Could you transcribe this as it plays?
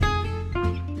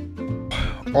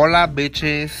Hola,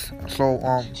 bitches. So,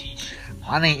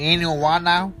 my name Annual. Why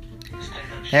now?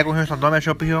 Heck, we're here. So, don't make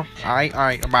sure.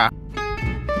 Alright, bye.